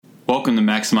Welcome to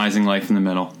Maximizing Life in the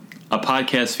Middle, a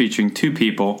podcast featuring two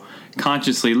people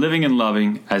consciously living and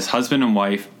loving as husband and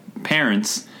wife,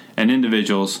 parents, and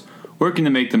individuals working to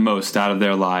make the most out of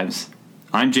their lives.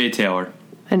 I'm Jay Taylor.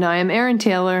 And I am Erin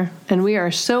Taylor, and we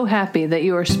are so happy that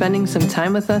you are spending some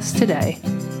time with us today.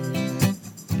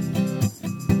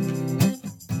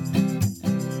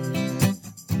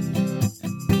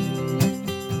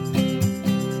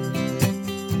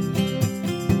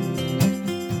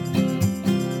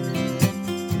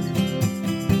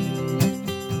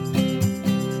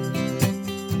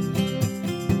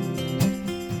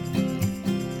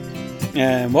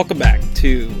 And welcome back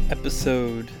to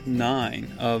episode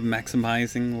 9 of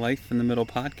Maximizing Life in the Middle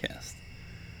podcast.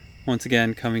 Once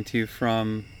again, coming to you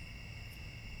from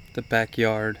the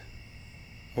backyard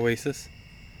oasis.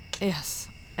 Yes,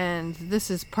 and this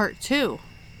is part 2.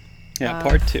 Yeah,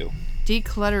 part 2.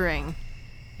 Decluttering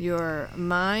your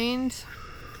mind,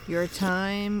 your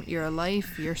time, your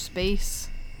life, your space,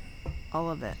 all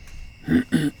of it.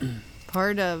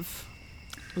 Part of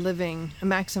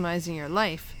maximizing your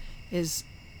life is,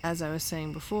 as I was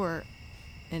saying before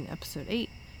in episode 8,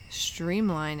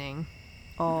 streamlining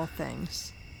all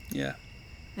things. Yeah.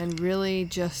 And really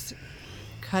just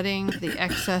cutting the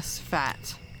excess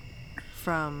fat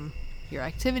from your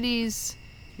activities,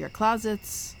 your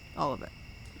closets, all of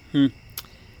it.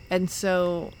 And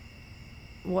so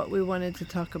what we wanted to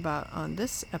talk about on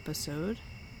this episode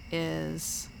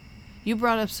is, you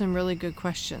brought up some really good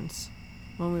questions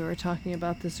when we were talking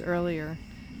about this earlier,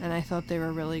 and I thought they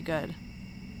were really good.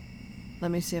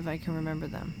 Let me see if I can remember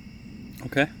them.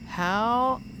 Okay.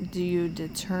 How do you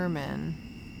determine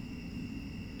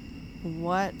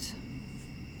what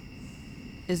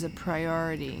is a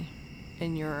priority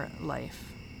in your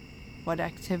life? What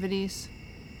activities?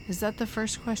 Is that the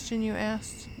first question you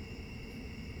asked?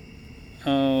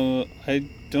 I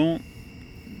don't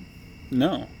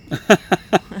know.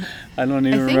 I don't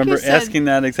even remember asking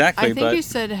that exactly. I think you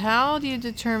said, how do you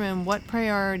determine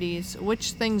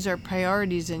which things are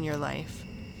priorities in your life?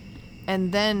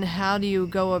 And then how do you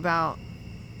go about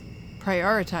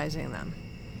prioritizing them?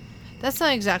 That's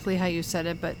not exactly how you said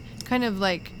it, but kind of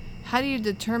like, how do you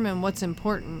determine what's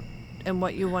important and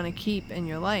what you want to keep in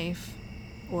your life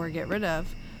or get rid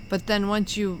of? But then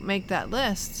once you make that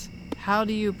list, how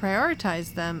do you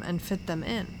prioritize them and fit them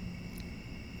in?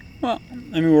 Well, I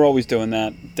mean, we're always doing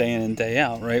that day in and day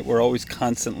out, right? We're always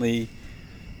constantly,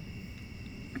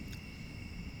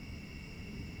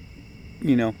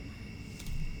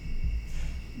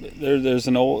 there's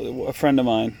a friend of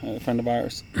mine, a friend of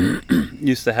ours,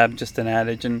 used to have just an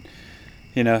adage, and,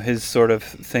 his sort of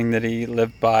thing that he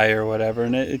lived by or whatever,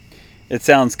 and it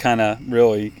sounds kind of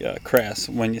really crass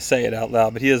when you say it out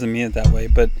loud, but he doesn't mean it that way.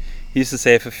 But he used to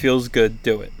say, if it feels good,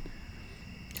 do it.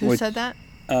 Who said that?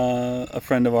 A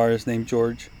friend of ours named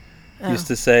George used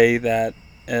to say that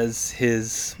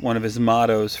as one of his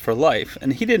mottos for life.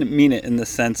 And he didn't mean it in the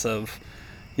sense of,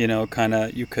 kind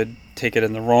of, you could take it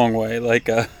in the wrong way. Like,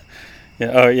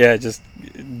 just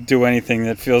do anything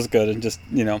that feels good and just,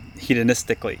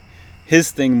 hedonistically.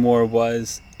 His thing more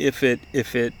was, if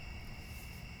it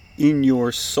in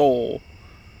your soul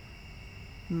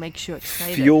makes you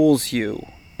excited, fuels you,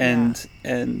 and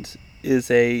is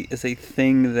a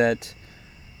thing that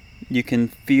you can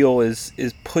feel is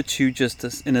puts you just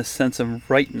in a sense of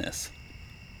rightness.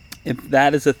 If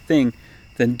that is a thing,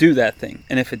 then do that thing.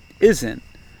 And if it isn't,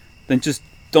 then just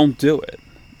don't do it.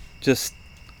 Just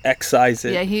excise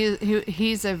it. Yeah,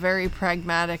 he's a very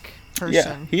pragmatic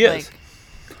person. Yeah, he is.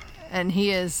 And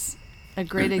he is a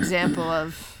great example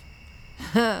of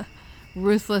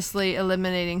ruthlessly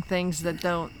eliminating things that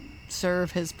don't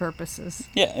serve his purposes.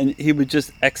 Yeah, and he would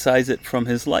just excise it from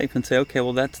his life and say, okay,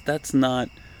 well, that's not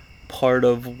part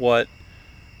of what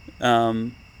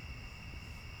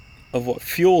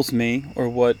fuels me, or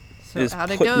what is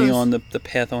put me on the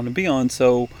path I want to be on.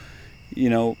 So,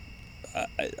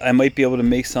 I might be able to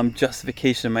make some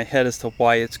justification in my head as to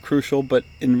why it's crucial, but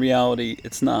in reality,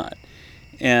 it's not.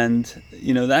 And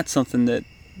that's something that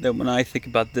when I think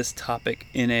about this topic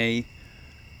in a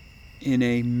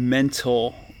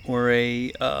mental, or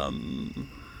a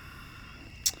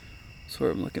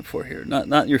sort of, I'm looking for here,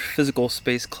 not your physical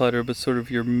space clutter, but sort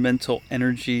of your mental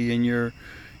energy and your,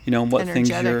 what things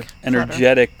your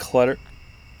energetic clutter.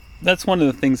 That's one of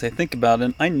the things I think about,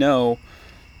 and I know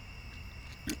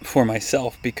for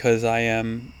myself, because I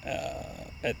am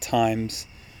at times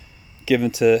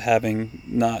given to having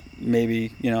not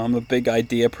maybe, I'm a big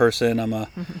idea person. I'm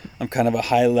kind of a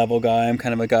high level guy. I'm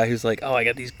kind of a guy who's like, oh, I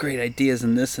got these great ideas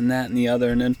and this and that and the other.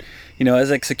 And then,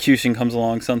 as execution comes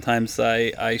along, sometimes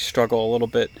I struggle a little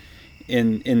bit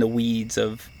in the weeds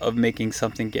of making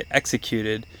something get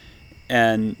executed.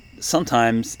 And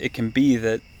sometimes it can be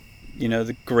that,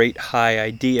 the great high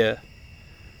idea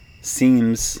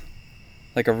seems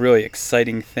like a really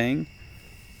exciting thing,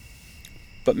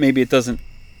 but maybe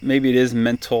it is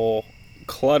mental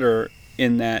clutter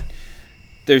in that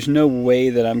there's no way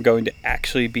that I'm going to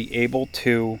actually be able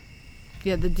to.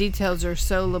 Yeah, the details are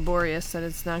so laborious that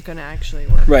it's not going to actually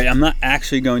work. Right, I'm not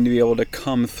actually going to be able to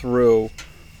come through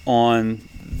on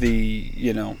the,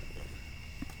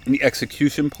 the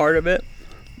execution part of it.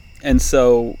 And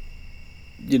so,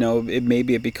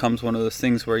 it becomes one of those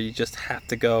things where you just have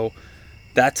to go,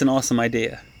 that's an awesome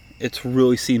idea. It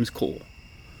really seems cool.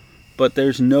 But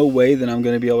there's no way that I'm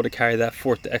going to be able to carry that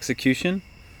forth to execution.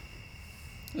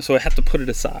 So I have to put it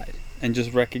aside and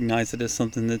just recognize it as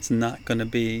something that's not going to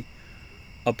be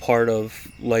a part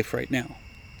of life right now.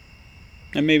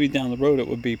 And maybe down the road it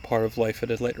would be part of life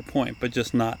at a later point, but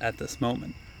just not at this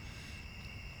moment.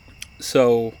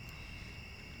 So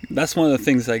that's one of the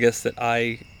things, I guess, that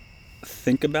I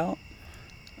think about.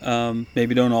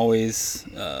 Maybe don't always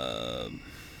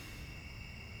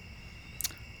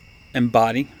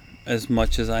embody as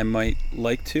much as I might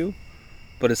like to,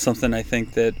 but it's something I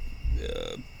think that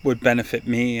would benefit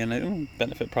me, and it won't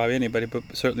benefit probably anybody, but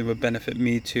certainly would benefit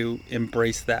me to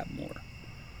embrace that more.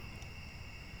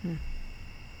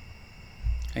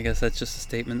 I guess that's just a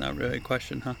statement, not really a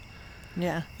question, huh?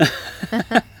 Yeah.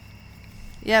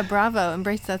 Yeah, bravo.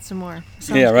 Embrace that some more.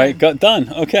 Sounds yeah, right?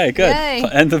 Done. Okay, good. Yay.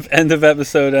 End of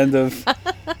episode,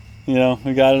 we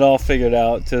got it all figured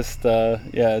out. Just,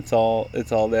 it's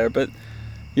all there. But,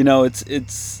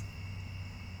 it's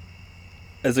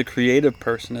as a creative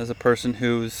person, as a person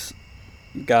who's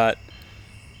got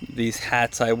these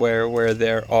hats I wear where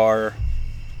there are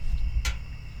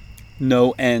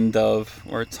no end of,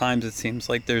 or at times it seems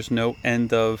like there's no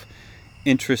end of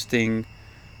interesting,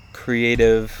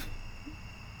 creative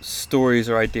stories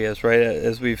or ideas, right?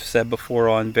 As we've said before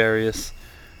on various,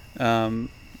 on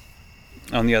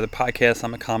the other podcasts,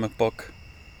 I'm a comic book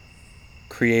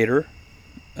creator.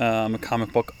 I'm a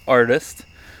comic book artist.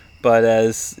 But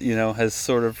as, has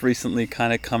sort of recently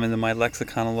kind of come into my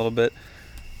lexicon a little bit,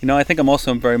 I think I'm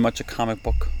also very much a comic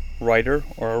book writer,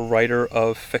 or a writer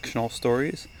of fictional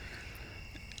stories.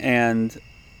 And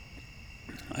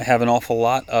I have an awful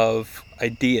lot of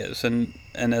ideas. And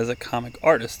as a comic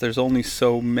artist, there's only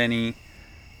so many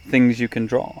things you can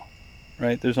draw,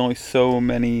 right? There's only so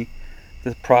many.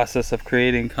 The process of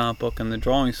creating a comic book and the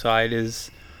drawing side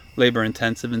is labor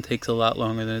intensive and takes a lot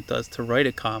longer than it does to write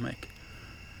a comic.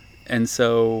 And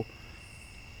so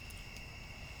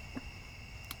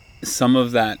some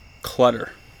of that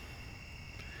clutter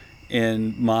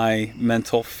in my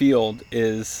mental field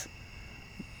is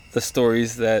the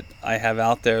stories that I have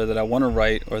out there that I want to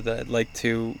write or that I'd like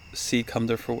to see come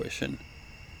to fruition.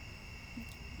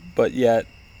 But yet,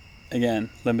 again,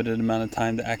 limited amount of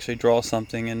time to actually draw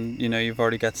something, and you've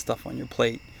already got stuff on your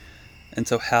plate. And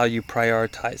so how you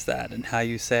prioritize that and how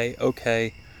you say,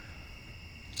 okay,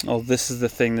 this is the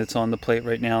thing that's on the plate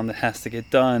right now and that has to get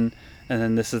done, and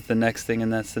then this is the next thing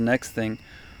and that's the next thing.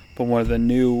 But one of the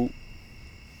new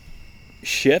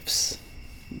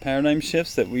paradigm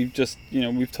shifts that we've just,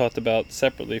 we've talked about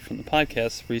separately from the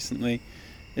podcast recently,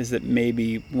 is that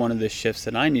maybe one of the shifts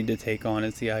that I need to take on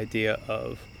is the idea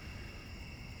of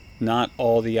not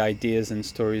all the ideas and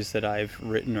stories that I've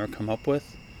written or come up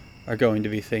with are going to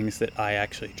be things that I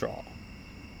actually draw,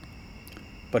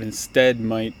 but instead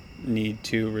might need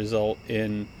to result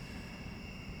in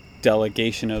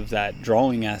delegation of that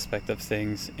drawing aspect of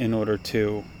things in order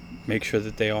to make sure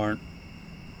that they aren't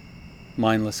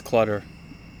mindless cluttering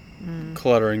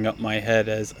up my head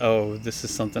as, this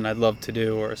is something I'd love to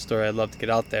do or a story I'd love to get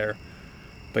out there,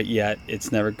 but yet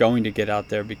it's never going to get out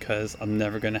there because I'm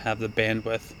never going to have the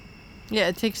bandwidth. Yeah,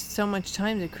 it takes so much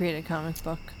time to create a comic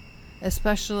book,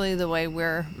 especially the way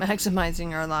we're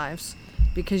maximizing our lives,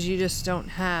 because you just don't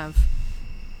have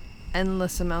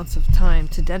endless amounts of time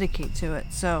to dedicate to it.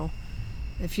 So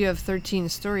if you have 13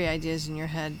 story ideas in your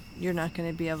head, you're not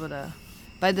going to be able to,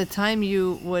 by the time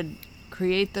you would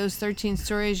create those 13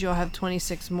 stories, you'll have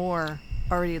 26 more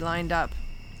already lined up.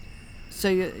 So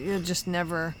you'll just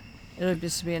it'll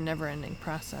just be a never ending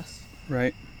process.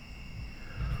 Right.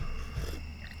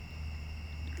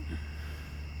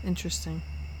 Interesting.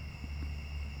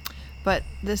 But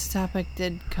this topic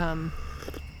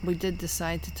we did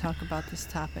decide to talk about this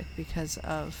topic because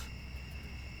of,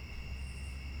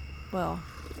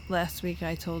 last week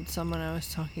I told someone I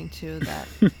was talking to that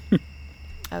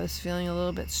I was feeling a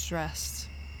little bit stressed.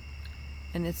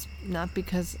 And it's not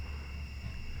because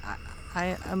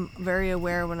I'm very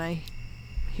aware when I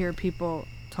hear people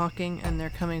talking, and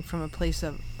they're coming from a place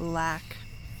of lack.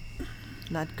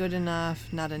 Not good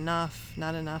enough, not enough,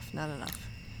 not enough, not enough.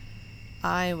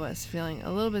 I was feeling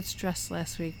a little bit stressed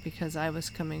last week because I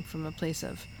was coming from a place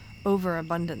of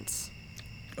overabundance.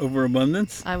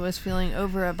 Overabundance? I was feeling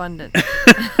overabundant.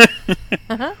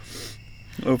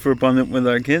 Overabundant with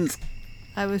our kids?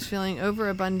 I was feeling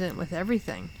overabundant with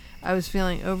everything. I was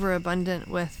feeling overabundant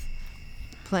with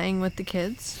playing with the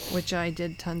kids, which I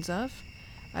did tons of.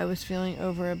 I was feeling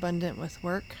overabundant with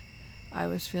work. I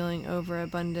was feeling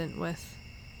overabundant with,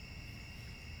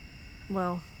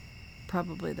 well,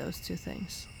 probably those two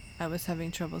things. I was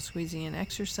having trouble squeezing in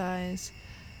exercise.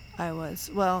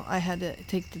 I had to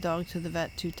take the dog to the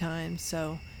vet 2 times,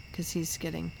 so, because he's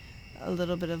getting a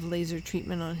little bit of laser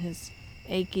treatment on his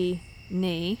achy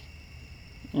knee.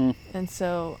 And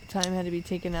so time had to be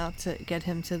taken out to get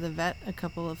him to the vet a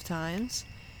couple of times.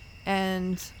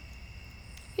 And,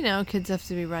 kids have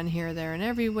to be run here, there, and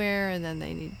everywhere, and then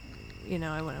they need,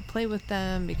 I want to play with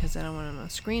them because I don't want them on a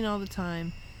screen all the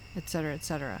time, etc.,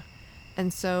 etc.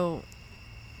 And so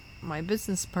my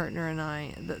business partner and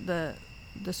I,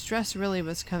 the stress really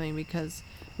was coming because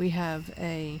we have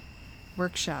a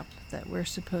workshop that we're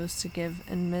supposed to give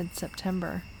in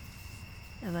mid-September,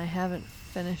 and I haven't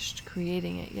finished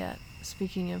creating it yet.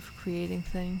 Speaking of creating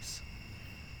things.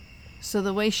 So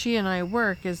the way she and I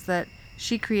work is that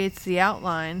she creates the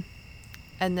outline,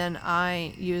 and then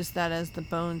I use that as the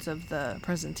bones of the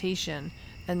presentation,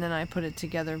 and then I put it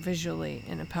together visually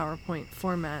in a PowerPoint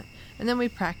format, and then we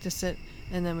practice it,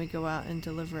 and then we go out and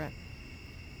deliver it.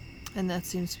 And that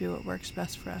seems to be what works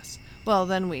best for us. Well,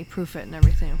 then we proof it and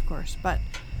everything, of course, but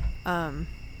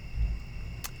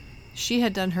she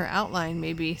had done her outline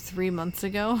maybe 3 months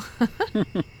ago.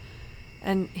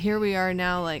 And here we are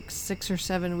now, like 6 or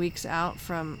 7 weeks out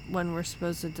from when we're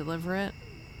supposed to deliver it.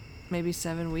 Maybe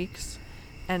 7 weeks.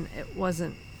 And it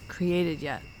wasn't created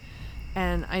yet.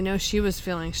 And I know she was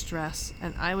feeling stress,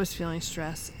 and I was feeling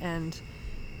stress, and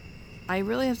I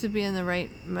really have to be in the right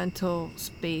mental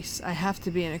space. I have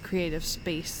to be in a creative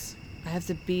space. I have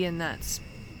to be in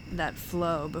that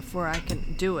flow before I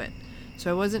can do it. So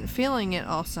I wasn't feeling it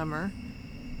all summer.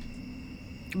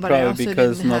 But probably I also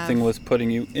because nothing was putting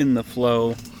you in the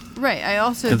flow. Right. I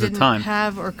also didn't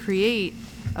have or create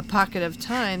a pocket of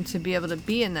time to be able to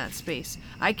be in that space.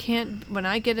 I can't, when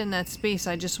I get in that space,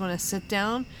 I just want to sit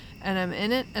down and I'm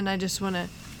in it, and I just want to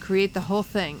create the whole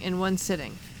thing in one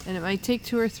sitting. And it might take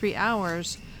 2 or 3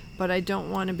 hours, but I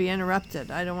don't want to be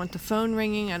interrupted. I don't want the phone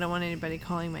ringing. I don't want anybody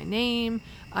calling my name.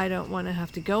 I don't want to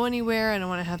have to go anywhere. I don't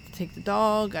want to have to take the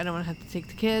dog. I don't want to have to take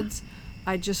the kids.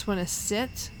 I just want to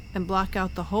sit and block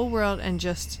out the whole world and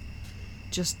just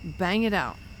bang it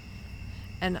out.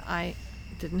 And I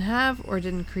didn't have or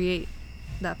didn't create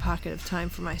that pocket of time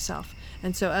for myself.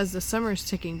 And so as the summer's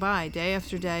ticking by, day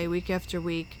after day, week after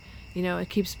week, it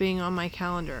keeps being on my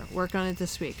calendar. Work on it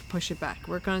this week, push it back.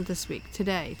 Work on it this week,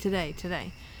 today.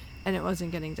 And it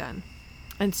wasn't getting done.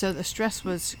 And so the stress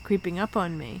was creeping up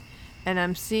on me. And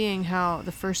I'm seeing how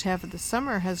the first half of the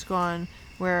summer has gone,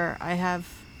 where I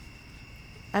have,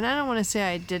 and I don't want to say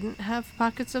I didn't have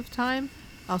pockets of time.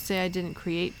 I'll say I didn't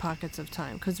create pockets of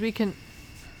time, because we can,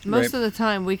 most of the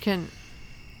time we can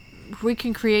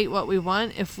create what we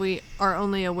want if we are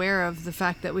only aware of the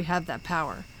fact that we have that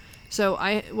power. So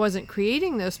I wasn't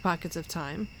creating those pockets of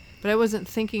time, but I wasn't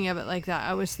thinking of it like that.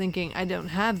 I was thinking I don't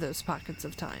have those pockets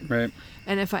of time. Right.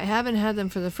 And if I haven't had them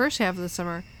for the first half of the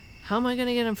summer, how am I going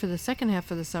to get them for the second half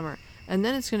of the summer? And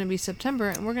then it's going to be September,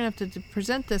 and we're going to have to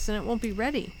present this, and it won't be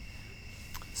ready.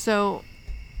 So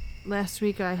last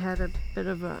week I had a bit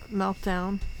of a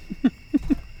meltdown,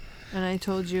 and I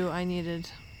told you I needed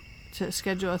to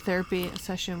schedule a therapy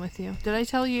session with you. Did I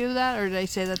tell you that, or did I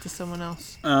say that to someone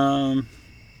else?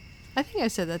 I think I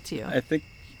said that to you. I think,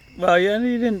 well, yeah,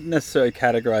 you didn't necessarily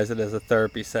categorize it as a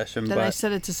therapy session, then but I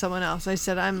said it to someone else. I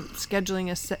said, I'm scheduling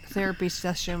a therapy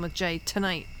session with Jay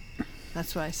tonight.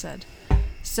 That's what I said.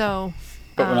 So,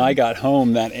 but when I got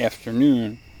home that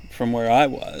afternoon from where I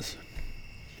was,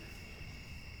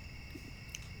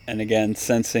 and again,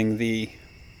 sensing the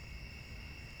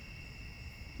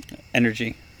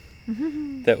energy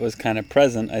that was kind of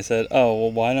present, I said, oh,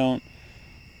 well, why don't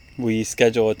we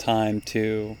schedule a time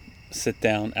to sit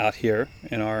down out here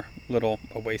in our little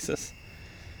oasis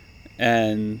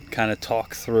and kind of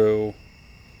talk through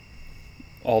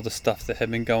all the stuff that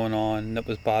had been going on that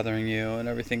was bothering you and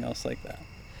everything else like that.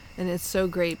 And it's so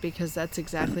great, because that's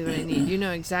exactly what I need. You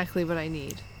know exactly what I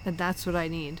need, and that's what I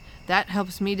need. That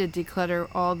helps me to declutter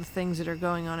all the things that are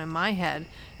going on in my head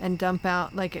and dump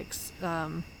out,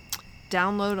 download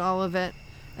all of it,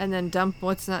 and then dump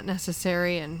what's not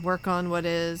necessary and work on what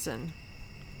is. And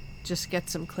just get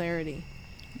some clarity.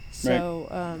 So,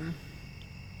 right.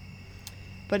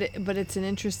 But it's an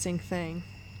interesting thing.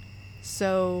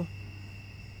 So,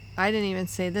 I didn't even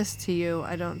say this to you,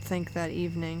 I don't think, that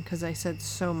evening, because I said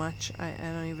so much, I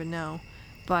don't even know.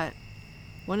 But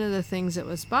one of the things that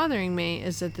was bothering me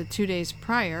is that the 2 days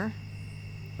prior,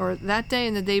 or that day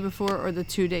and the day before, or the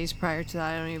 2 days prior to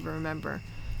that, I don't even remember,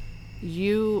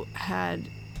 you had,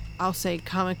 I'll say,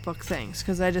 comic book things,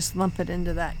 because I just lump it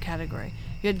into that category.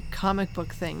 You had comic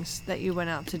book things that you went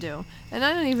out to do. And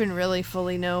I don't even really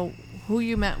fully know who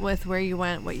you met with, where you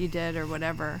went, what you did, or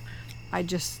whatever. I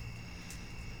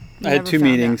had 2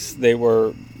 meetings. They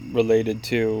were related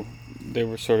to, they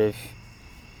were sort of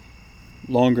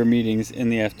longer meetings in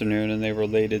the afternoon, and they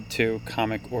related to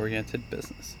comic-oriented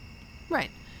business.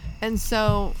 Right. And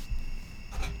so,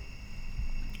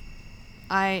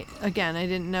 I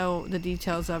didn't know the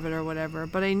details of it or whatever,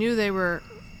 but I knew they were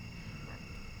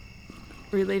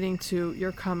relating to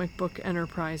your comic book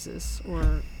enterprises,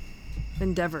 or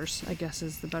endeavors, I guess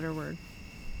is the better word.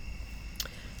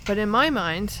 But in my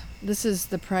mind, this is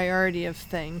the priority of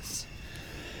things.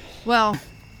 Well,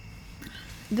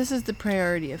 this is the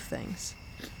priority of things.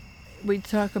 We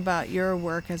talk about your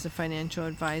work as a financial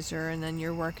advisor, and then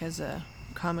your work as a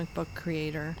comic book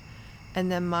creator,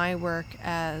 and then my work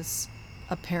as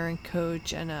a parent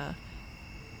coach and a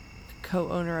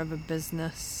co-owner of a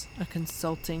business, a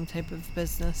consulting type of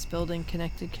business, building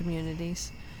connected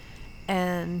communities.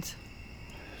 And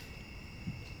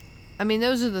I mean,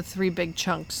 those are the 3 big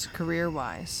chunks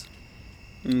career-wise.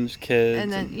 And there's kids.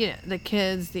 And then, the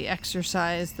kids, the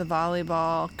exercise, the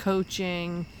volleyball,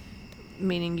 coaching,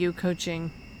 meaning you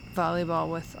coaching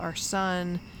volleyball with our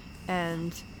son,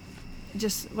 and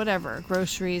just whatever,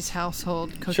 groceries,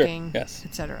 household, cooking, sure, yes,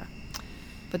 etc.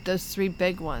 But those 3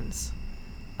 big ones,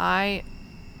 I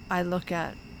look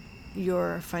at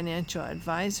your financial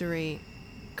advisory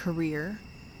career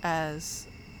as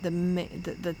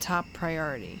the top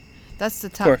priority. That's the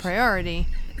top priority,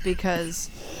 because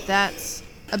that's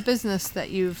a business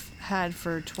that you've had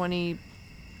for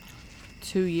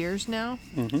 22 years now.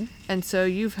 Mm-hmm. And so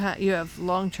you have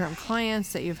long-term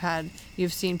clients that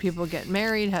you've seen people get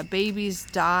married, have babies,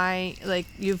 die, like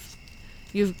you're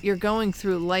going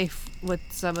through life with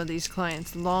some of these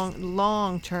clients,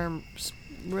 long-term,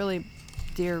 really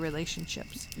dear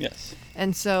relationships. Yes.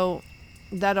 And so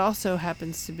that also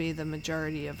happens to be the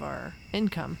majority of our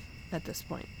income at this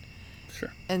point.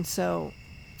 Sure. And so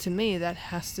to me, that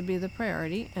has to be the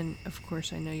priority. And of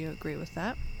course, I know you agree with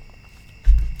that.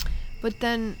 But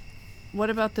then what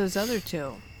about those other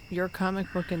 2? Your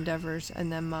comic book endeavors,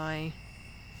 and then my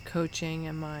coaching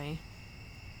and my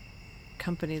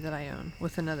company that I own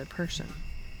with another person.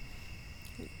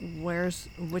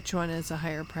 Which one is a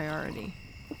higher priority?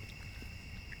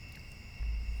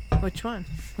 Which one?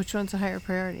 Which one's a higher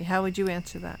priority? How would you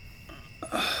answer that?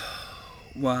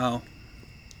 Wow.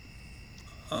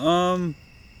 I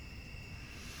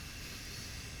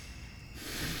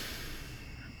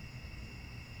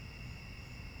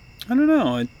don't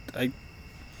know. I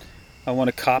want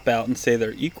to cop out and say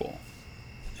they're equal.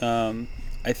 I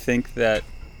think that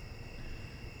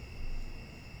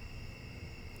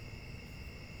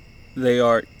they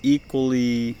are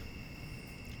equally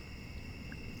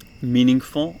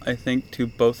meaningful, I think, to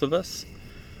both of us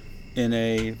in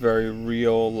a very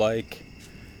real, like,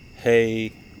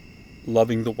 hey,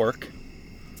 loving the work,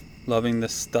 loving the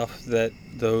stuff that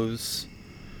those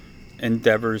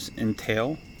endeavors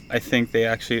entail. I think they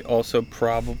actually also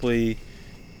probably,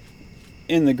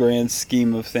 in the grand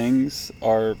scheme of things,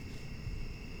 are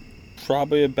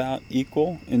probably about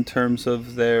equal in terms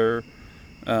of their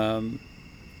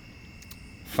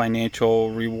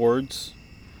financial rewards.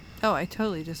 Oh, I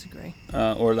totally disagree.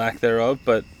 Or lack thereof,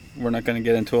 but we're not going to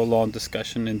get into a long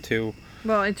discussion into...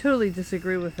 Well, I totally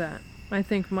disagree with that. I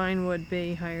think mine would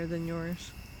be higher than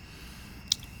yours.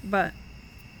 But...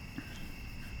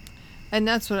 And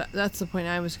that's the point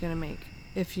I was going to make.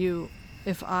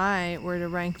 If I were to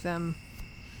rank them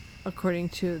according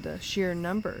to the sheer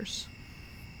numbers,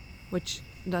 which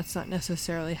that's not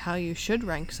necessarily how you should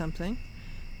rank something,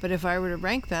 but if I were to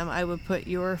rank them, I would put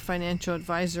your financial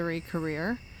advisory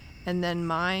career and then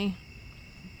my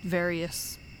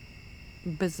various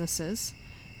businesses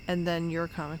and then your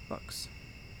comic books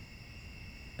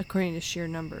according to sheer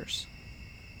numbers.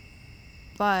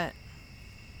 But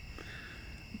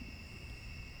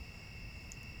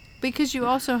because you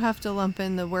also have to lump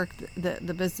in the work,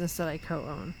 the business that I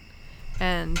co-own.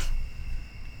 And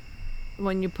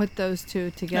when you put those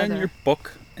 2 together... And your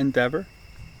book endeavor.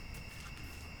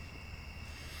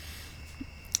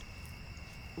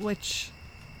 Which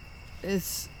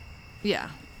is, yeah.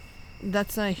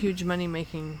 that's not a huge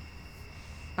money-making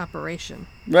operation.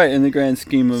 Right, in the grand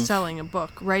scheme of... selling a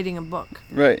book, writing a book.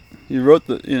 Right. You wrote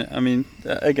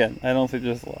again, I don't think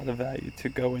there's a lot of value to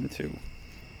go into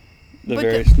the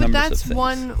various numbers but that's of things.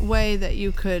 One way that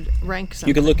you could rank something.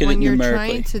 You can look at when it you're numerically.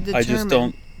 Trying to determine, I just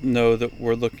don't know that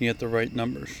we're looking at the right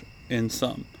numbers in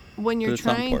some. When you're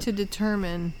trying to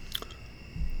determine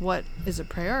what is a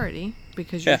priority,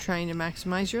 because you're trying to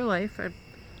maximize your life, or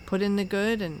put in the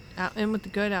good and out in with the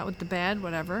good, out with the bad,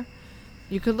 whatever,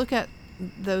 you could look at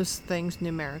those things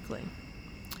numerically.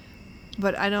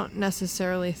 But I don't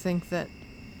necessarily think that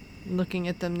looking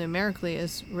at them numerically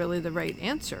is really the right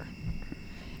answer.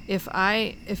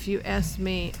 If you asked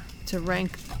me to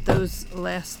rank those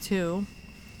last two,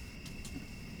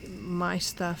 my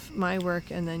stuff, my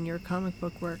work, and then your comic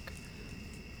book work,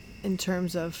 in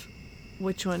terms of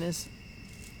which one is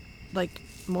like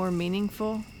more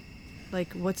meaningful,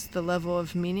 like what's the level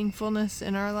of meaningfulness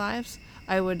in our lives,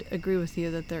 I would agree with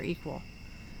you that they're equal.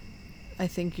 I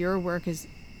think your work is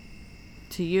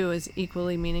to you is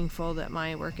equally meaningful that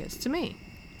my work is to me.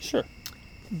 Sure.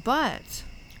 But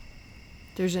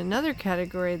there's another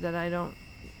category that I don't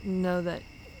know that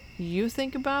you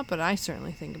think about, but I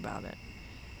certainly think about it.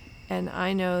 And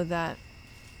I know that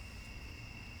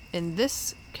in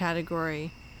this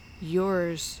category,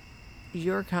 your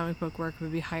comic book work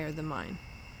would be higher than mine.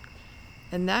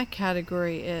 And that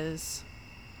category is,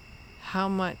 how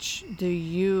much do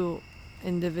you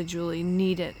individually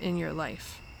need it in your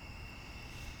life?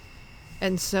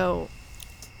 And so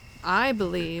I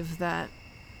believe that,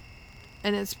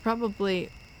 and it's probably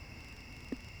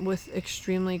with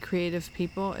extremely creative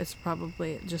people, it's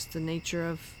probably just the nature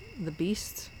of the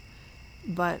beast.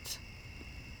 But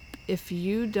if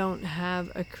you don't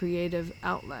have a creative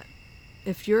outlet,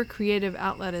 if your creative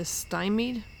outlet is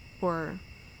stymied or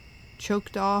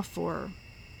choked off or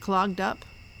clogged up,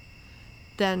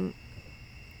 then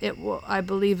I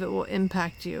believe it will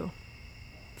impact you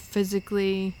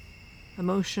physically,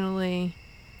 emotionally.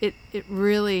 It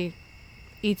really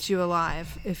eats you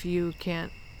alive if you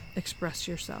can't express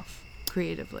yourself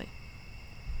creatively.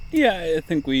 Yeah, I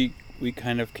think we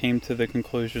kind of came to the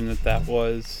conclusion that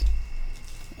was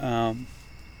and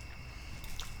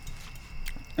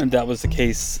that was the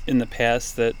case in the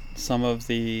past, that some of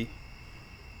the,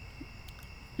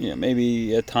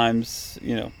 maybe at times,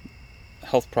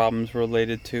 health problems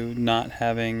related to not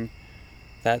having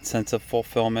that sense of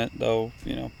fulfillment, though,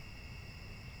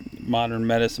 modern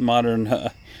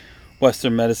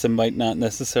Western medicine might not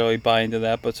necessarily buy into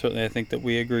that, but certainly I think that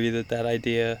we agree that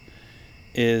idea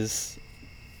is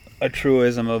a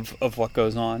truism of what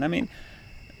goes on. I mean,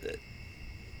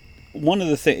 one of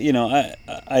the things,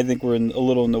 I think we're a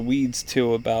little in the weeds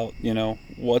too about,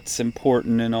 what's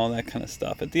important and all that kind of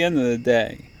stuff. At the end of the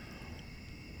day,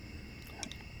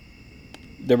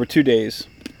 there were 2 days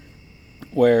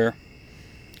where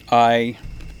well,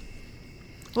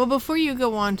 before you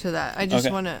go on to that, I just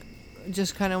want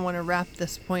to wrap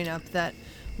this point up, that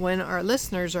when our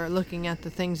listeners are looking at the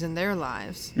things in their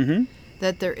lives,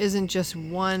 that there isn't just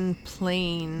one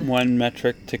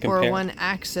metric to compare, or one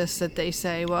axis that they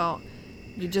say, well,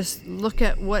 you just look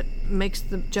at what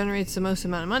generates the most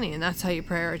amount of money, and that's how you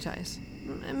prioritize.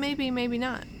 Maybe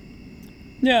not.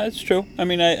 Yeah, it's true. I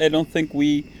mean, I don't think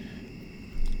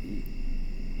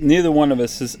neither one of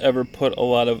us has ever put a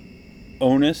lot of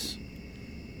onus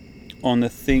on the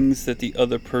things that the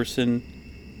other person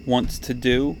wants to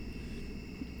do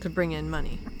to bring in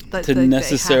money, to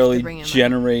necessarily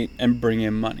generate and bring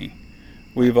in money.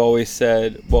 We've always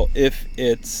said, well, if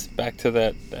it's back to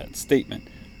that statement,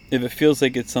 if it feels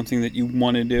like it's something that you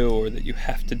want to do or that you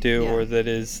have to do, or that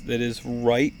is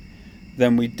right,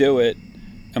 then we do it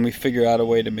and we figure out a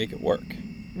way to make it work.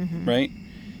 Right?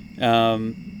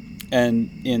 And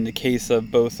in the case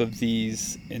of both of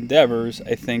these endeavors,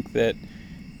 I think that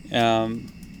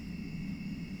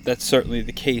that's certainly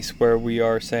the case, where we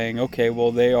are saying, okay,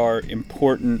 well, they are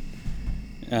important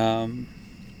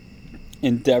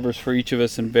endeavors for each of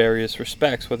us in various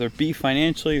respects, whether it be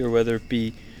financially or whether it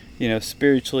be,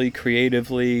 spiritually,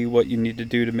 creatively, what you need to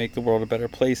do to make the world a better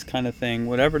place kind of thing.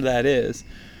 Whatever that is,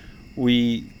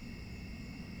 we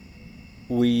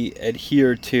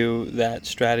adhere to that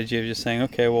strategy of just saying,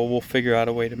 okay, well, we'll figure out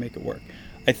a way to make it work.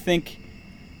 I think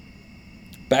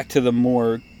back to the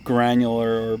more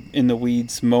granular or in the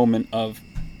weeds moment of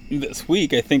this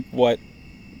week, I think what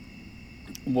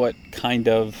kind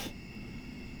of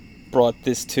brought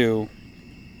this to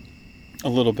a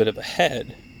little bit of a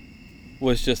head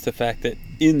was just the fact that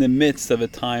in the midst of a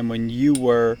time when you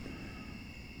were,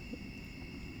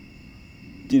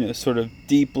 sort of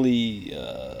deeply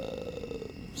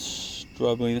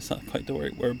struggling, it's not quite the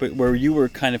right word, but where you were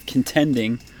kind of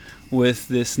contending with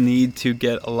this need to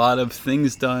get a lot of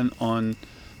things done on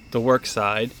the work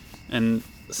side, and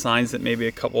signs that maybe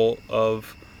a couple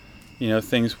of,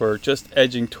 things were just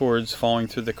edging towards falling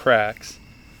through the cracks.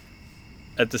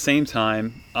 At the same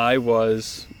time, I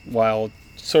was, while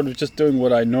sort of just doing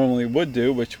what I normally would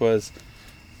do, which was,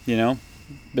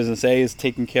 business A is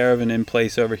taken care of and in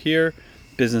place over here.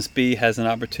 Business B has an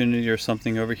opportunity or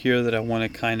something over here that I want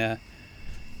to kind of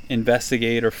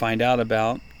investigate or find out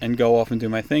about and go off and do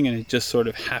my thing. And it just sort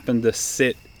of happened to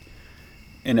sit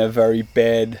in a very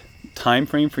bad time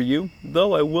frame for you.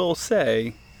 Though I will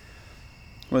say,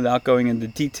 without going into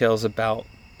details about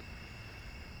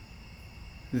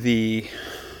the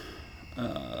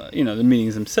the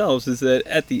meetings themselves, is that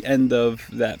at the end of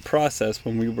that process,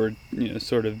 when we were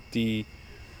sort of defragging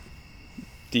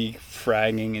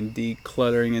and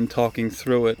decluttering and talking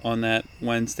through it on that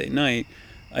Wednesday night,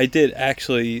 I did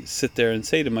actually sit there and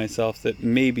say to myself that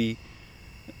maybe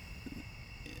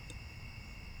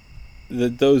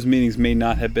that those meetings may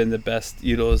not have been the best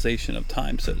utilization of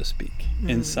time, so to speak,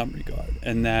 in some regard,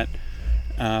 and that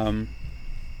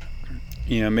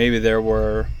maybe there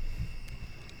were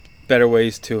better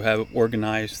ways to have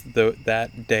organized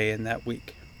that day and that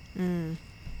week.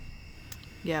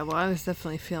 Yeah, well, I was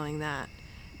definitely feeling that.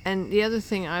 And the other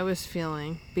thing I was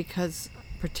feeling, because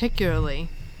particularly,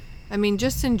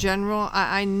 just in general,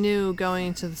 I knew going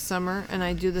into the summer, and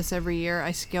I do this every year,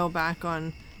 I scale back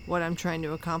on what I'm trying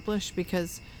to accomplish,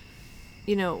 because,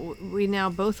 we now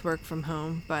both work from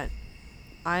home, but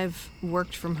I've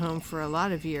worked from home for a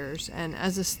lot of years, and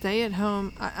as a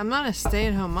stay-at-home, I'm not a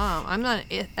stay-at-home mom. I'm not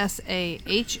an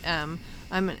SAHM.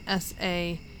 I'm an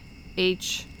SAHWM,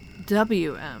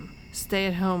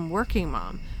 stay-at-home working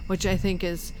mom, which I think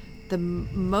is the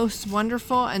most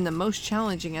wonderful and the most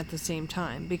challenging at the same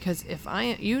time. Because if I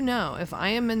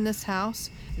am in this house,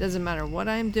 it doesn't matter what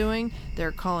I'm doing,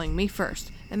 they're calling me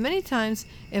first. And many times,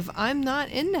 if I'm not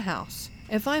in the house,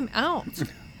 if I'm out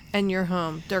and you're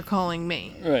home, they're calling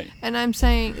me. Right. And I'm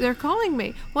saying, they're calling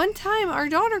me. One time, our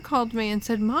daughter called me and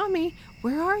said, "Mommy,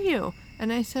 where are you?"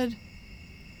 And I said,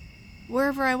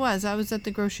 wherever I was at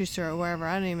the grocery store or wherever,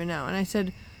 I don't even know. And I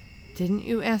said, "Didn't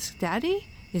you ask Daddy?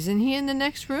 Isn't he in the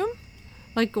next room?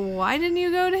 Like, why didn't you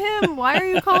go to him? Why are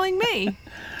you calling me?"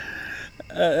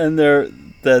 And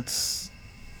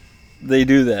they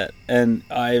do that. And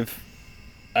I've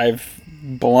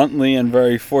bluntly and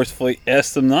very forcefully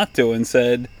asked them not to, and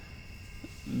said,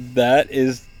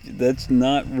 that's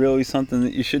not really something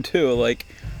that you should do. Like,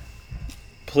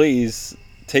 please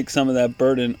take some of that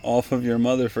burden off of your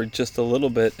mother for just a little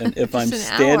bit. And if I'm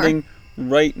standing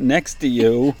right next to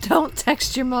you, don't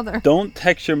text your mother. Don't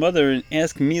text your mother and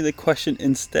ask me the question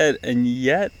instead. And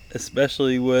yet,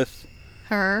 especially with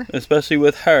her,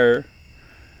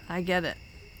 I get it.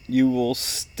 You will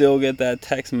still get that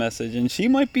text message, and she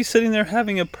might be sitting there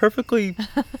having a perfectly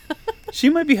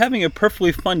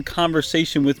fun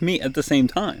conversation with me at the same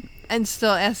time, and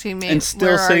still asking me, and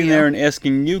still sitting there and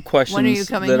asking you questions when are you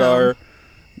coming home?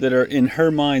 that are in her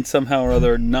mind somehow or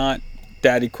other not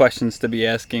daddy questions to be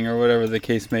asking, or whatever the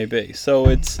case may be. So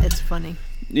it's funny.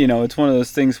 It's one of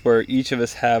those things where each of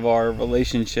us have our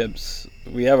relationships.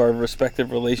 We have our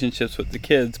respective relationships with the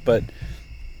kids, but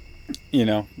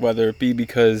whether it be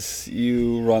because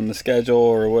you run the schedule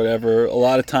or whatever, a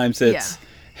lot of times it's,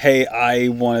 hey, I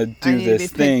want to do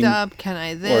this thing. Up. Can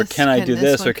I this? Or can I do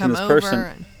this? Or can this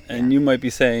person? And you might be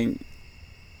saying,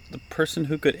 the person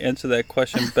who could answer that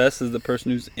question best is the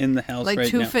person who's in the house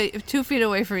right now. Like 2 feet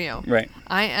away from you. Right.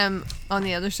 I am on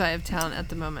the other side of town at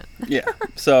the moment. Yeah.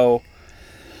 So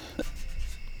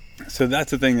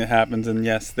that's the thing that happens. And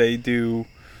yes, they do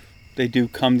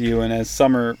come to you. And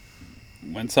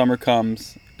when summer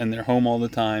comes and they're home all the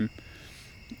time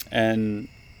and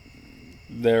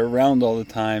they're around all the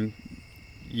time,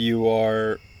 you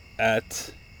are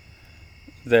at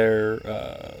their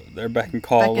beck and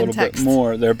call a little bit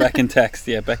more. Their beck and text.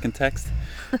 Yeah, beck and text.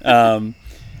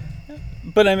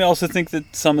 But I also think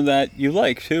that some of that you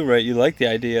like too, right? You like the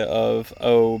idea of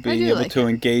being able to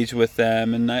engage with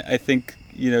them. And I think,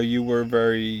 you were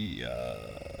very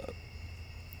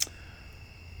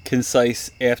concise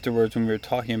afterwards when we were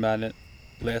talking about it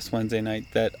last Wednesday night,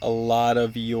 that a lot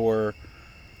of the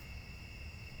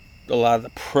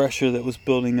pressure that was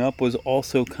building up was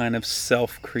also kind of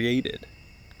self-created.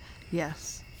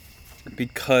 Yes.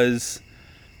 Because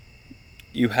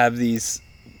you have these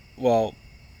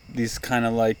kind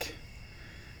of like,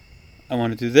 I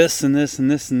want to do this and this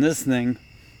and this and this thing,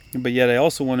 but yet I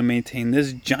also want to maintain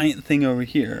this giant thing over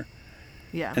here.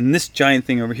 Yeah. And this giant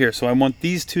thing over here. So I want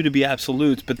these two to be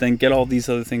absolutes, but then get all these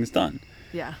other things done.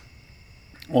 Yeah.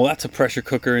 Well, that's a pressure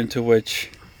cooker into which...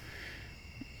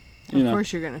 Of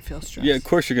course you're going to feel stress. Yeah, of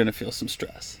course you're going to feel some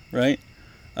stress, right?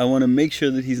 I want to make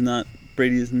sure that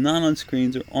Brady is not on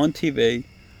screens or on TV,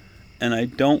 and I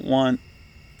don't want...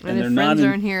 And if friends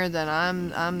aren't here, then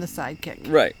I'm the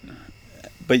sidekick. Right.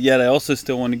 But yet I also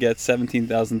still want to get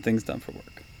 17,000 things done for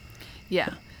work.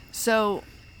 Yeah. So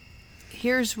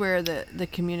here's where the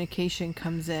communication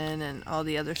comes in and all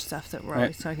the other stuff that we're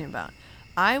always talking about.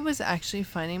 I was actually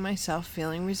finding myself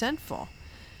feeling resentful.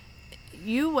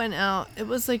 You went out, it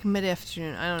was like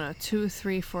mid-afternoon, I don't know, 2,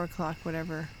 3, 4 o'clock,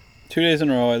 whatever. 2 days in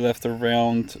a row, I left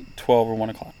around 12 or 1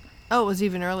 o'clock. Oh, it was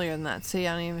even earlier than that. See,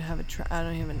 I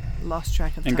don't even lost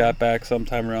track of time. And got back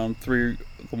sometime around 3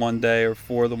 the one day or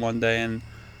 4 the one day and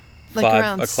like 5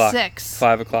 around o'clock, 6.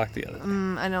 5 o'clock the other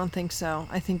day. I don't think so.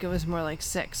 I think it was more like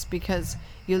 6 because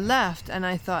you left and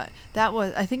I thought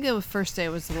I think the first day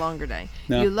was the longer day.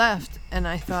 No. You left and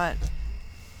I thought,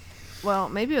 well,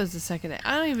 maybe it was the second day.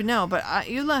 I don't even know, but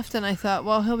you left and I thought,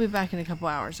 well, he'll be back in a couple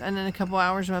hours. And then a couple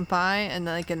hours went by and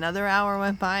then like another hour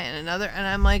went by and another, and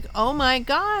I'm like, oh my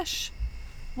gosh,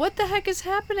 what the heck is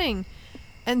happening?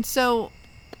 And so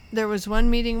there was one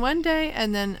meeting one day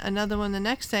and then another one the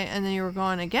next day and then you were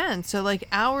gone again. So like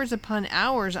hours upon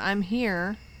hours I'm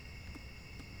here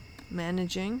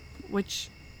managing, which,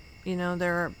 you know,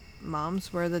 there are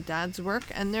moms where the dads work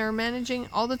and they're managing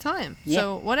all the time. Yep.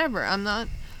 So whatever. I'm not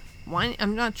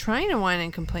trying to whine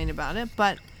and complain about it,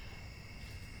 but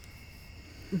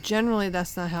generally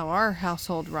that's not how our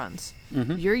household runs.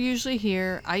 Mm-hmm. You're usually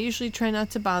here. I usually try not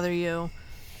to bother you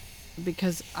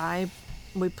because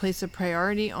we place a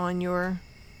priority on your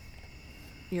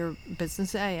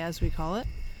business A, as we call it.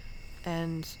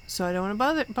 And so I don't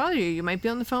want to bother you. You might be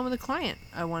on the phone with a client.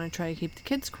 I want to try to keep the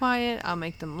kids quiet. I'll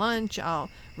make them lunch. I'll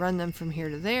run them from here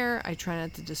to there. I try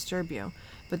not to disturb you.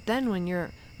 But then when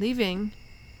you're leaving,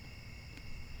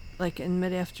 like in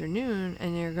mid-afternoon,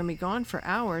 and you're going to be gone for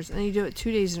hours, and you do it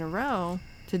 2 days in a row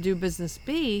to do business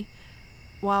B,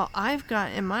 while I've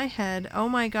got in my head, oh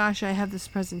my gosh, I have this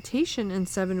presentation in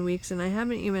 7 weeks, and I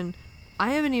haven't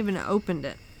even opened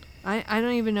it. I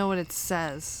don't even know what it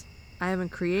says. I haven't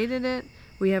created it.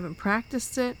 We haven't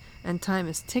practiced it, and time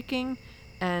is ticking,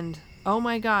 and oh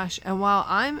my gosh! And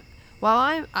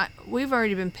we've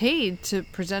already been paid to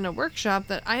present a workshop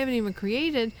that I haven't even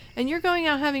created, and you're going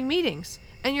out having meetings,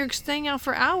 and you're staying out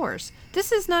for hours.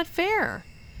 This is not fair.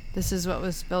 This is what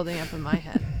was building up in my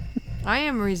head. I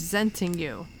am resenting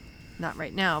you. Not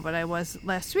right now, but I was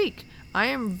last week. I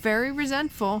am very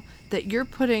resentful that you're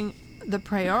putting the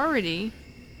priority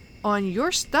on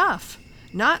your stuff.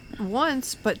 Not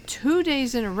once, but 2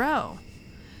 days in a row.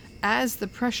 As the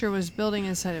pressure was building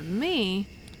inside of me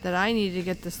that I needed to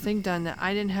get this thing done, that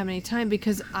I didn't have any time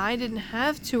because I didn't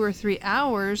have 2 or 3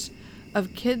 hours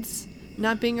of kids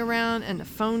not being around and the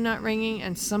phone not ringing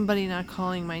and somebody not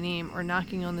calling my name or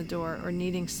knocking on the door or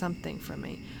needing something from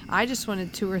me. I just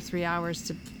wanted 2 or 3 hours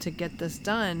to get this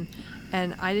done,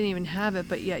 and I didn't even have it,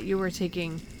 but yet you were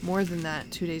taking more than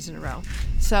that 2 days in a row.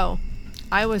 So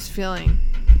I was feeling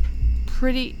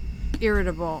pretty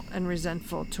irritable and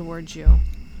resentful towards you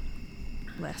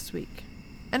last week.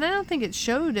 And I don't think it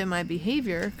showed in my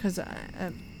behavior because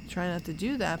I try not to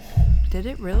do that. Did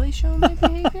it really show my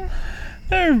behavior?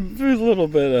 There's a little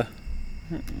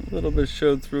bit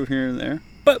showed through here and there.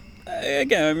 But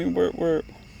again, I mean, we're.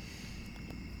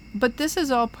 But this is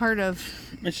all part of.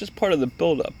 It's just part of the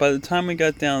build-up. By the time we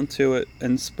got down to it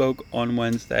and spoke on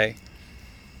Wednesday,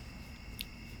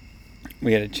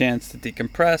 we had a chance to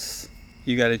decompress.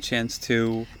 You got a chance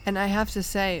to... And I have to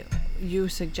say, you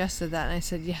suggested that, and I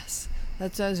said, yes,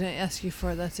 that's what I was going to ask you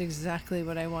for. That's exactly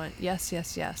what I want. Yes,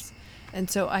 yes, yes.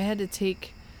 And so I had to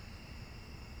take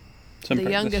the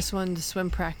youngest one to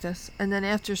swim practice. And then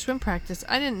after swim practice,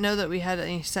 I didn't know that we had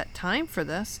any set time for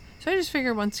this. So I just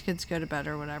figured once kids go to bed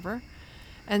or whatever.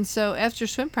 And so after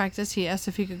swim practice, he asked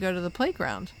if he could go to the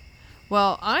playground.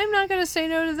 Well, I'm not going to say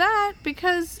no to that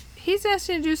because... he's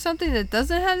asking to do something that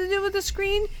doesn't have to do with the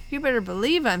screen. You better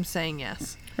believe I'm saying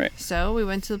yes. Right. So we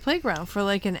went to the playground for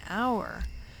like an hour.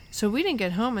 So we didn't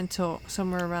get home until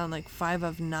somewhere around like 5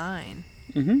 of 9.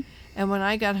 Mm-hmm. And when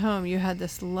I got home, you had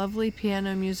this lovely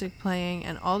piano music playing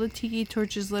and all the tiki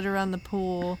torches lit around the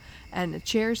pool and the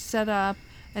chairs set up.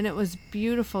 And it was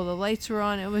beautiful. The lights were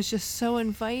on. It was just so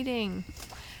inviting.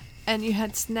 And you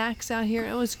had snacks out here.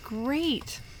 It was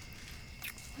great.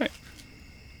 Right.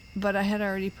 But I had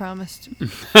already promised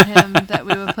him that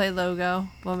we would play Logo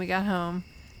when we got home.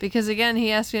 Because, again,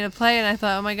 he asked me to play, and I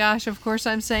thought, oh, my gosh, of course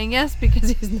I'm saying yes,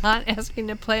 because he's not asking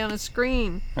to play on a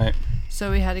screen. Right.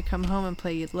 So we had to come home and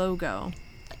play Logo.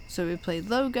 So we played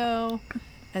Logo,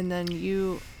 and then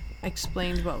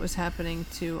explained what was happening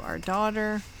to our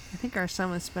daughter. I think our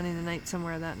son was spending the night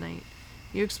somewhere that night.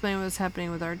 You explained what was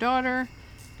happening with our daughter,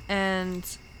 and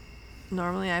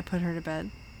normally I put her to bed,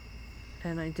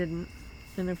 and I didn't.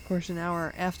 And of course, an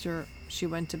hour after she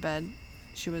went to bed,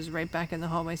 she was right back in the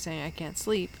hallway saying, I can't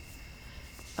sleep.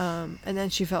 And then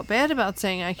she felt bad about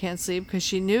saying I can't sleep because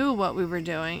she knew what we were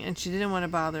doing, and she didn't want to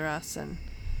bother us, and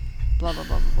blah, blah,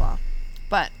 blah, blah, blah.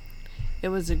 But it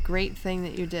was a great thing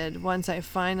that you did. Once I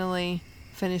finally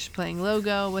finished playing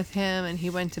Logo with him and he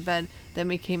went to bed, then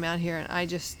we came out here and I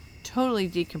just totally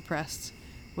decompressed,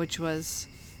 which was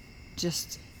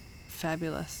just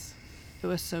fabulous. It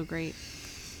was so great.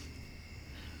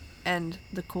 And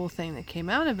the cool thing that came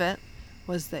out of it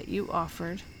was that you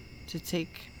offered to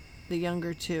take the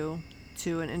younger two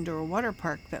to an indoor water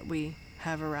park that we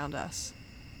have around us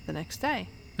the next day.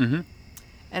 Mm-hmm.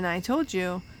 And I told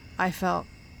you I felt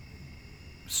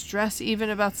stress even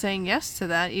about saying yes to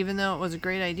that, even though it was a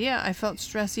great idea. I felt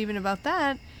stress even about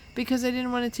that because I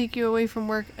didn't want to take you away from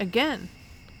work again.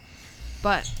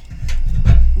 But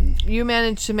you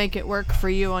managed to make it work for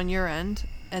you on your end,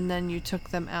 and then you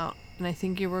took them out. And I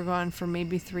think you were gone for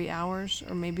maybe 3 hours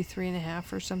or maybe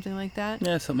 3.5 or something like that.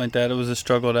 Yeah, something like that. It was a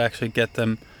struggle to actually get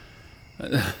them.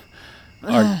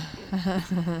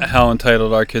 How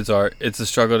entitled our kids are. It's a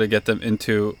struggle to get them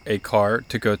into a car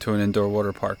to go to an indoor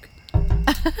water park.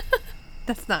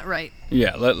 That's not right.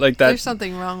 Yeah, like that. There's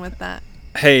something wrong with that.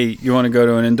 Hey, you want to go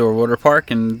to an indoor water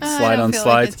park and slide on slides?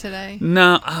 Like it today.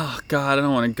 No, oh God, I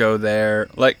don't want to go there.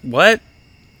 Like, what?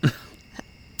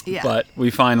 Yeah. But we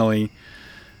finally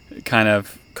kind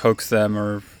of coaxed them,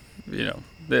 or, you know,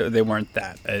 they weren't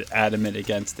that adamant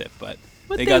against it, but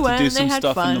they got to do some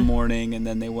stuff in the morning, and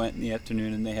then they went in the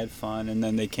afternoon and they had fun, and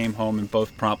then they came home and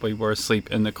both promptly were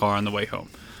asleep in the car on the way home.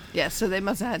 Yeah, so they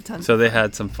must have had tons. So they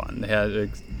had some fun. They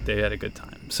had a good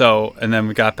time. So, and then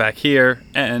we got back here,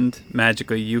 and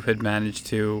magically you had managed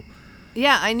to.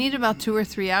 Yeah, I need about 2 or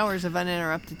 3 hours of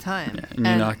uninterrupted time. Yeah, and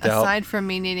you knocked out. Aside from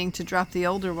me needing to drop the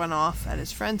older one off at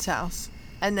his friend's house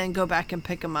and then go back and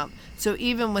pick him up. So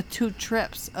even with 2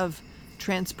 trips of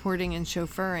transporting and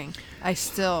chauffeuring, I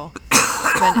still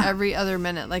spent every other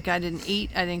minute. Like, I didn't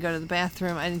eat, I didn't go to the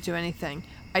bathroom, I didn't do anything.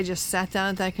 I just sat down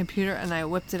at that computer and I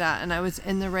whipped it out, and I was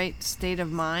in the right state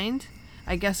of mind.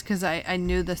 I guess because I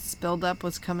knew this buildup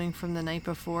was coming from the night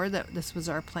before, that this was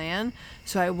our plan.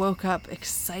 So I woke up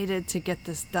excited to get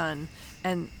this done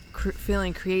and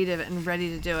feeling creative and ready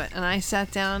to do it. And I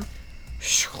sat down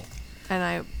and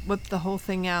I whipped the whole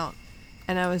thing out,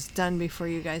 and I was done before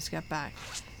you guys got back.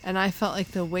 And I felt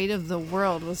like the weight of the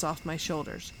world was off my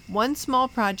shoulders. One small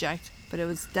project, but it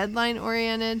was deadline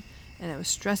oriented and it was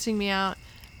stressing me out,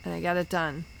 and I got it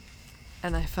done.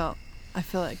 And I feel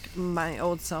like my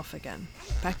old self again.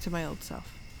 Back to my old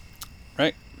self.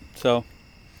 Right. So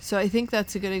I think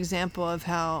that's a good example of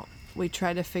how we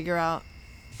try to figure out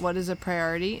what is a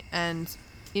priority, and,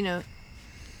 you know,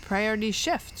 priorities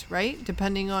shift, right?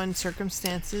 Depending on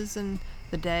circumstances and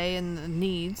the day and the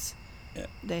needs. Yeah.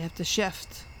 They have to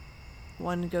shift.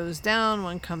 One goes down,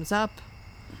 one comes up,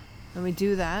 and we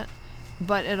do that.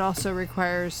 But it also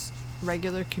requires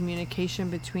regular communication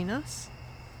between us.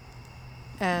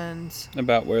 And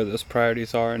about where those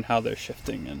priorities are and how they're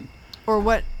shifting, and or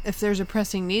what if there's a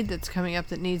pressing need that's coming up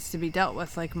that needs to be dealt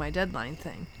with, like my deadline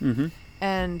thing. Mm-hmm.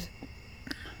 And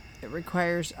it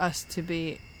requires us to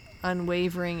be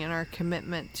unwavering in our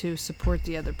commitment to support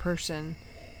the other person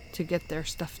to get their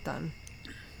stuff done.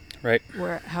 Right.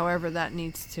 However that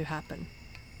needs to happen.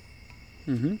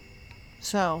 Mm-hmm.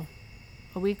 So,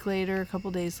 a week later, a couple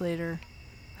days later,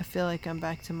 I feel like I'm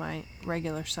back to my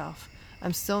regular self.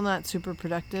 I'm still not super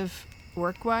productive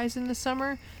work-wise in the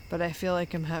summer, but I feel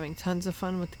like I'm having tons of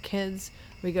fun with the kids.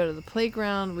 We go to the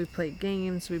playground, we play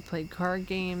games, we play card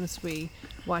games, we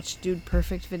watch Dude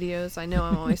Perfect videos. I know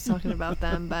I'm always talking about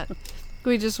them, but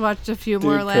we just watched a few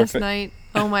more last night.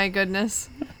 Oh my goodness.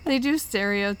 They do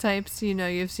stereotypes. You know,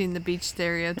 you've seen the beach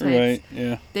stereotypes. Right,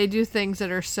 yeah. They do things that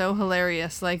are so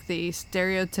hilarious, like the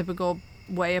stereotypical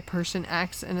way a person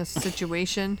acts in a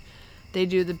situation. They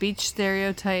do the beach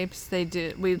stereotypes.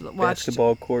 We watched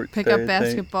basketball court pick-up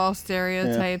basketball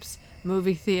stereotypes,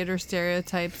 movie theater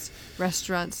stereotypes,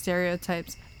 restaurant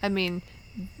stereotypes. I mean,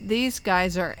 these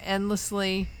guys are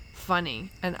endlessly funny,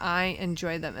 and I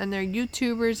enjoy them. And they're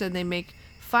YouTubers, and they make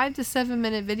 5 to 7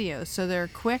 minute videos, so they're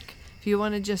quick. If you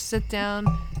want to just sit down,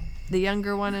 the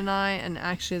younger one and I, and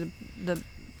actually the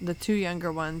 2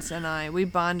 younger ones and I, we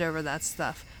bond over that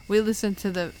stuff. We listen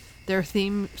to their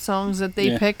theme songs that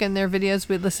they pick in their videos.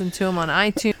 We listen to them on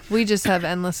iTunes. We just have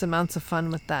endless amounts of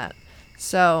fun with that.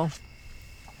 So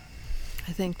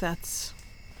I think that's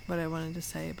what I wanted to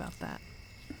say about that.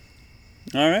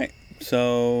 All right.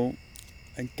 So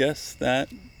I guess that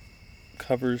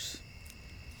covers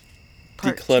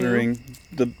decluttering,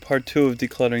 the part 2 of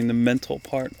decluttering, the mental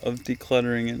part of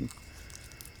decluttering and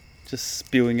just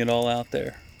spewing it all out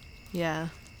there. Yeah.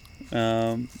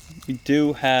 We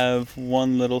do have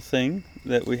one little thing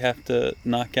that we have to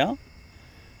knock out.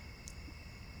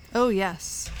 Oh,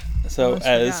 yes. So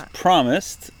as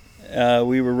promised,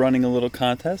 we were running a little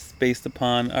contest based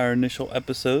upon our initial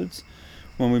episodes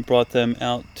when we brought them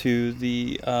out to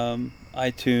the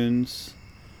iTunes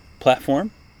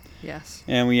platform. Yes.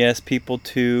 And we asked people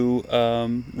to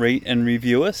rate and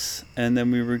review us, and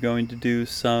then we were going to do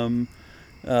some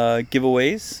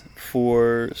giveaways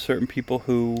for certain people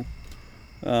who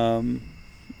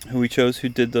we chose who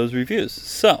did those reviews.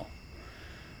 So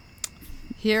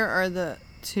here are the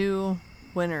 2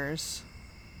 winners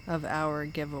of our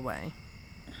giveaway.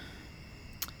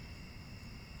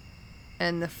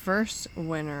 And the first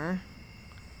winner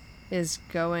is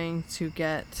going to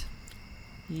get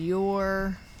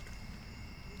your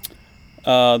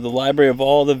the library of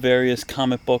all the various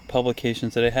comic book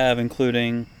publications that I have,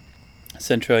 including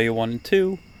Centralia 1 and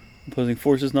 2, Opposing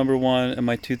Forces number 1, and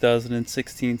my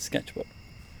 2016 sketchbook.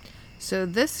 So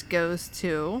this goes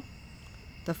to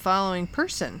the following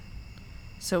person.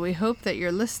 So we hope that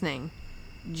you're listening.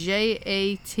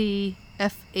 JATFHLM.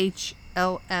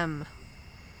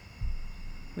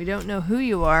 We don't know who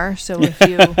you are, so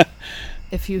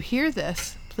if you hear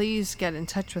this, please get in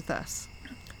touch with us.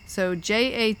 So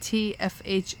JATFHLM,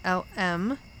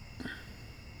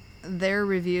 their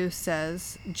review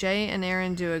says, Jay and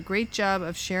Aaron do a great job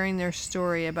of sharing their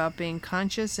story about being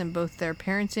conscious in both their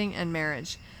parenting and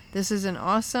marriage. This is an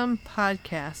awesome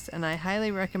podcast, and I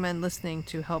highly recommend listening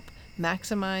to help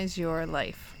maximize your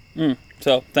life.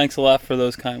 So, thanks a lot for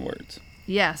those kind words.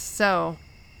 Yes, so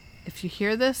if you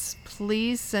hear this,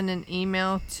 please send an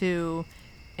email to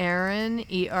Erin,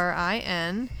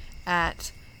 ERIN,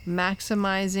 at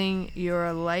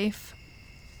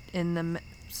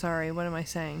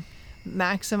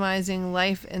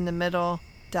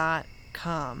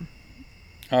maximizinglifeinthemiddle.com.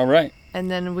 All right.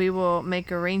 And then we will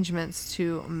make arrangements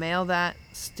to mail that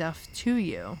stuff to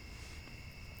you.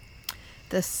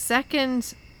 The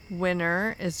second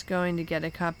winner is going to get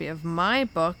a copy of my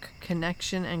book,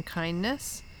 Connection and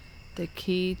Kindness, The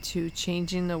Key to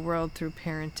Changing the World Through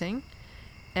Parenting.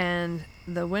 And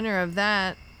the winner of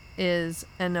that is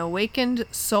An Awakened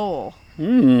Soul.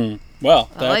 Well,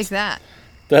 I like that.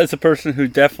 That's a person who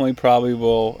definitely probably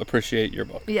will appreciate your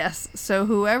book. Yes. So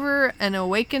whoever An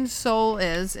Awakened Soul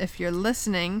is, if you're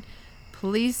listening,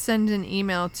 please send an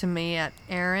email to me at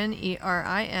Erin,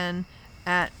 ERIN,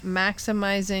 at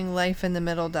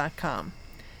maximizinglifeinthemiddle.com.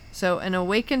 So An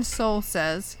Awakened Soul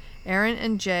says, Aaron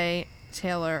and Jay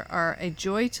Taylor are a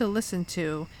joy to listen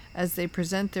to as they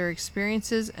present their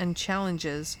experiences and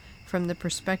challenges from the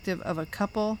perspective of a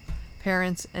couple,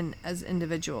 parents, and as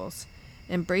individuals,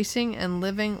 embracing and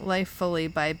living life fully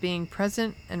by being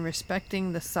present and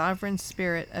respecting the sovereign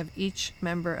spirit of each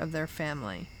member of their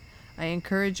family. I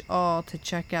encourage all to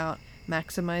check out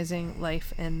Maximizing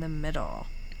Life in the Middle.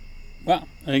 Wow.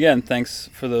 And again, thanks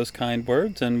for those kind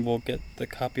words, and we'll get the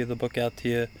copy of the book out to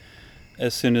you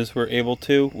as soon as we're able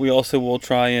to. We also will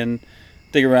try and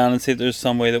dig around and see if there's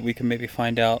some way that we can maybe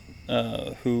find out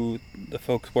who the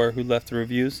folks were who left the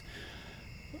reviews.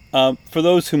 For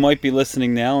those who might be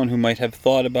listening now and who might have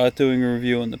thought about doing a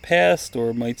review in the past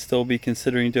or might still be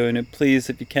considering doing it, please,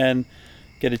 if you can,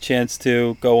 get a chance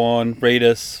to go on, rate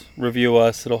us, review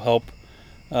us. It'll help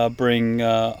bring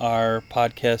our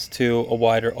podcast to a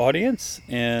wider audience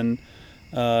and,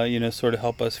 sort of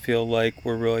help us feel like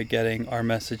we're really getting our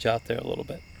message out there a little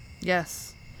bit.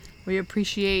 Yes. We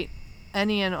appreciate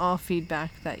any and all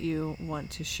feedback that you want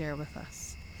to share with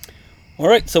us. All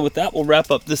right, so with that, we'll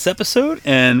wrap up this episode,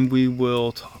 and we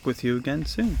will talk with you again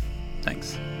soon.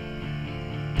 Thanks.